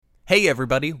Hey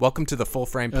everybody, welcome to the Full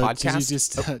Frame Podcast. Could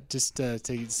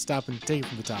you stop and take it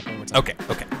from the top one more time?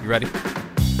 Okay, you ready?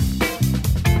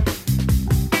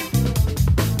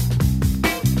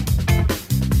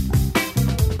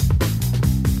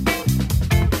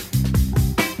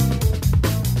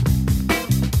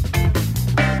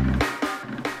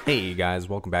 Hey you guys,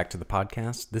 welcome back to the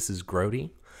podcast. This is Grody.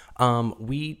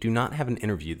 We do not have an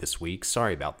interview this week.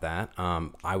 Sorry about that.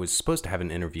 I was supposed to have an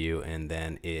interview and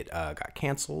then it got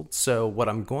canceled. So what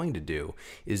I'm going to do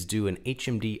is do an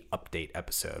HMD update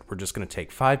episode. We're just going to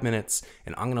take 5 minutes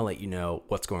and I'm going to let you know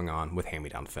what's going on with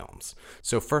HMD Films.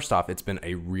 So first off, it's been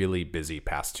a really busy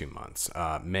past 2 months.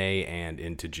 May and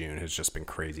into June has just been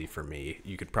crazy for me.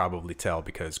 You could probably tell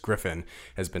because Griffin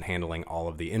has been handling all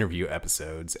of the interview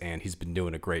episodes and he's been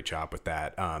doing a great job with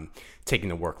that, taking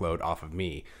the workload off of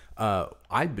me.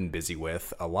 I've been busy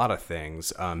with a lot of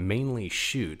things, mainly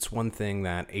shoots. One thing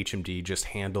that HMD just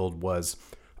handled was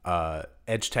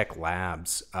EdgeTech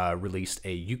Labs released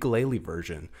a ukulele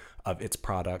version of its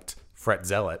product, Fret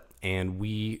Zealot, and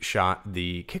we shot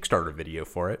the Kickstarter video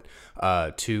for it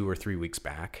 2 or 3 weeks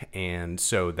back. And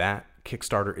so that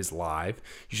Kickstarter is live.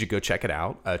 You should go check it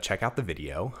out. Check out the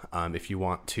video. If you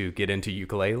want to get into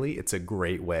ukulele, it's a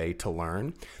great way to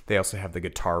learn. They also have the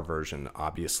guitar version,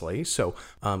 obviously. So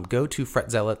go to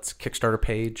Fret Zealot's Kickstarter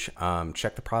page,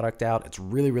 check the product out. It's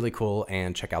really, really cool,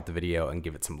 and check out the video and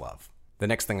give it some love. The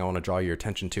next thing I want to draw your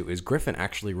attention to is Griffin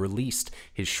actually released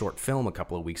his short film a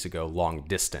couple of weeks ago, Long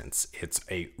Distance. It's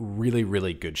a really,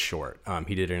 really good short.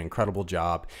 He did an incredible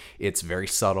job. It's very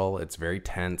subtle. It's very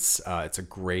tense. It's a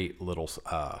great little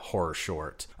horror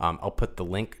short. I'll put the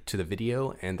link to the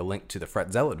video and the link to the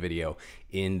Fret Zealot video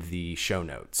in the show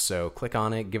notes. So click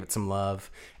on it, give it some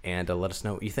love, and let us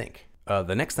know what you think.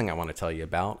 The next thing I want to tell you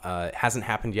about hasn't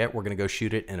happened yet. We're going to go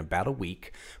shoot it in about a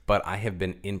week, but I have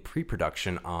been in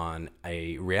pre-production on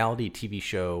a reality TV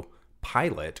show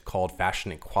pilot called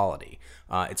Fashion Equality.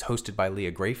 It's hosted by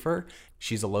Leah Grafer.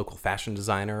 She's a local fashion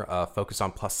designer focused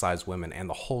on plus-size women, and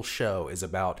the whole show is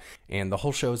about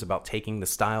taking the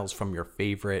styles from your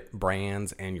favorite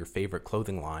brands and your favorite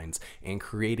clothing lines and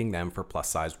creating them for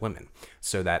plus-size women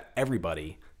so that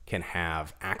everybody can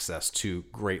have access to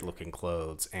great looking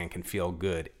clothes and can feel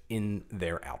good in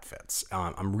their outfits.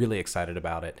 I'm really excited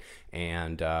about it,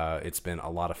 and it's been a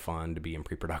lot of fun to be in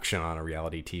pre-production on a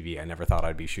reality TV. I never thought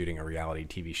I'd be shooting a reality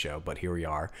TV show, but here we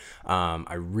are.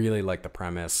 I really like the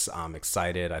premise. I'm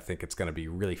excited. I think it's going to be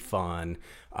really fun,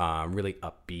 really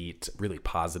upbeat, really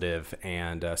positive,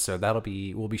 and so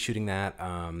we'll be shooting that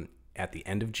at the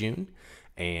end of June.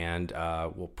 And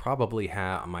we'll probably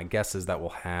have, my guess is that we'll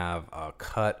have a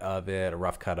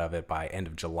rough cut of it by end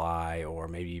of July, or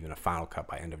maybe even a final cut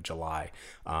by end of July.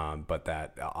 But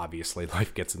that obviously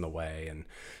life gets in the way. And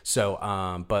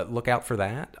so, but look out for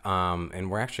that. And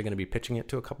we're actually going to be pitching it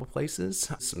to a couple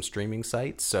places, some streaming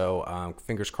sites. So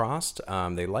fingers crossed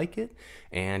they like it.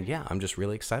 And yeah, I'm just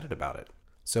really excited about it.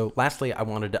 So lastly, I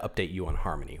wanted to update you on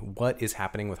Harmony. What is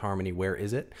happening with Harmony? Where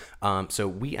is it? So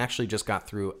we actually just got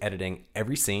through editing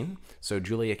every scene. So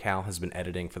Julia Cal has been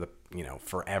editing for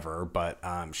forever, but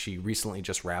she recently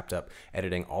just wrapped up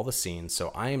editing all the scenes.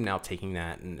 So I am now taking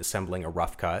that and assembling a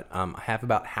rough cut. I have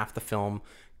about half the film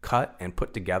cut and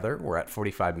put together. We're at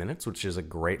 45 minutes, which is a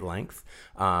great length.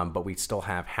 But we still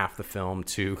have half the film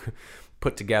to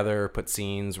put together, put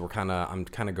scenes. I'm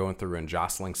kind of going through and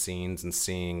jostling scenes and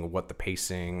seeing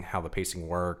how the pacing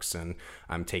works, and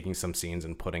I'm taking some scenes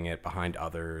and putting it behind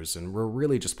others, and we're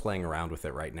really just playing around with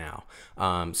it right now.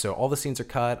 So all the scenes are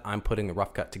cut. I'm putting the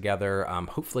rough cut together. I'm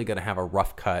hopefully going to have a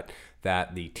rough cut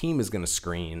that the team is going to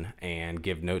screen and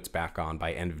give notes back on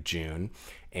by end of June.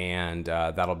 And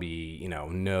that'll be,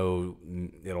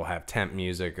 it'll have temp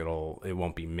music. It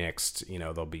won't be mixed.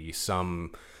 There'll be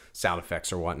some sound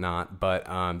effects or whatnot, but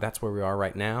that's where we are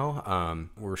right now.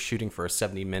 We're shooting for a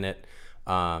 70-minute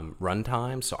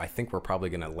runtime, so I think we're probably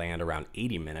going to land around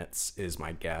 80 minutes is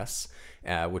my guess,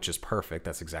 which is perfect.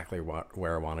 That's exactly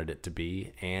where I wanted it to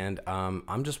be, and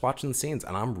I'm just watching the scenes,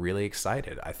 and I'm really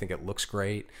excited. I think it looks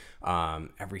great.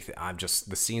 Everything.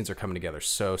 The scenes are coming together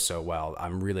so well.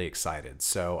 I'm really excited.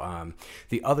 So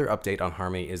the other update on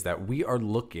Harmony is that we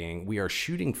are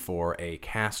shooting for a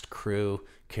cast crew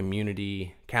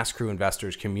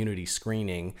investors community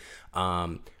screening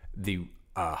the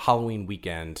Halloween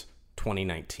weekend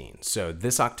 2019. So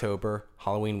this October,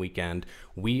 Halloween weekend,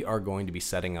 we are going to be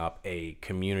setting up a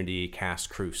community cast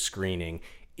crew screening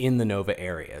in the Nova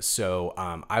area. So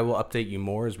I will update you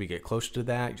more as we get closer to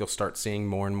that. You'll start seeing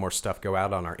more and more stuff go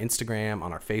out on our Instagram,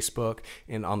 on our Facebook,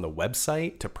 and on the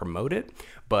website to promote it.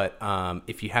 But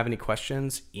if you have any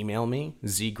questions, email me,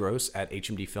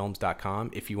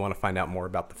 zgross@hmdfilms.com, if you want to find out more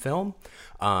about the film,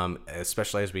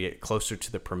 especially as we get closer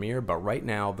to the premiere. But right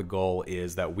now, the goal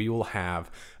is that we will have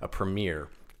a premiere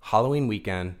Halloween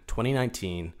weekend,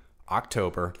 2019,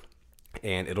 October,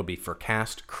 and it'll be for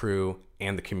cast, crew,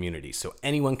 and the community. So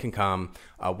anyone can come.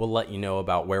 We'll let you know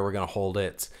about where we're going to hold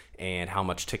it and how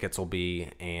much tickets will be,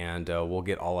 and we'll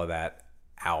get all of that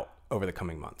out over the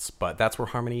coming months. But that's where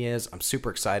Harmony is. I'm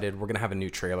super excited. We're going to have a new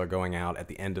trailer going out at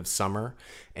the end of summer,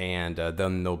 and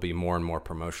then there'll be more and more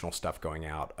promotional stuff going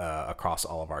out across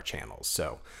all of our channels.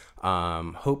 So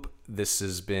hope this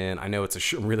has been, I know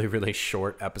it's a really, really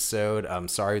short episode. I'm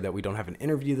sorry that we don't have an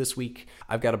interview this week.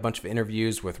 I've got a bunch of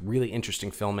interviews with really interesting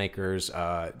filmmakers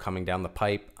coming down the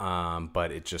pipe,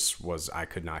 but it just was, I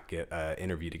could not get an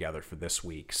interview together for this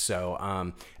week.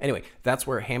 So anyway, that's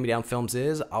where Hand Me Down Films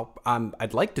is.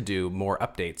 I'd like to do more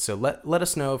updates. So let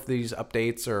us know if these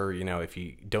updates are, if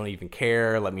you don't even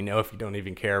care, let me know if you don't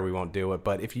even care, we won't do it.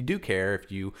 But if you do care,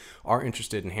 if you are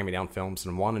interested in Hand Me Down Films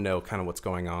and want to know kind of what's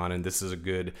going on, and this is a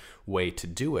good way to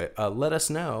do it, let us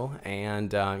know.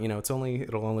 And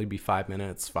it'll only be 5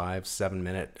 minutes, 5-7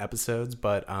 minute episodes,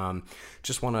 but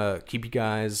just want to keep you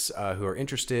guys who are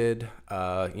interested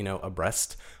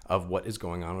abreast of what is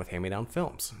going on with Hand Me Down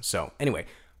Films. So anyway,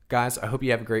 guys, I hope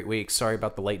you have a great week. Sorry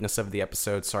about the lateness of the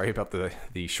episode. Sorry about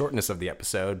the shortness of the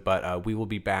episode, but we will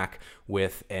be back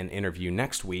with an interview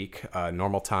next week,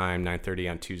 normal time,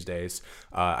 9:30 on Tuesdays.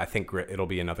 I think it'll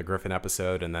be another Griffin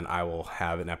episode, and then I will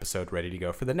have an episode ready to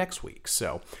go for the next week.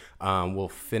 So we'll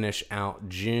finish out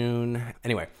June.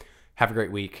 Anyway, have a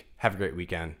great week. Have a great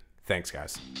weekend. Thanks,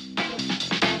 guys.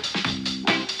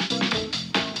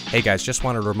 Hey guys, just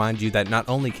want to remind you that not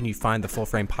only can you find the Full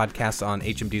Frame podcast on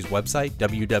HMD's website,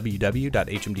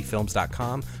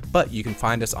 www.hmdfilms.com, but you can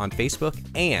find us on Facebook,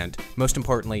 and most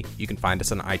importantly, you can find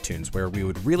us on iTunes, where we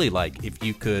would really like if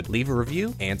you could leave a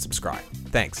review and subscribe.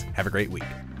 Thanks. Have a great week.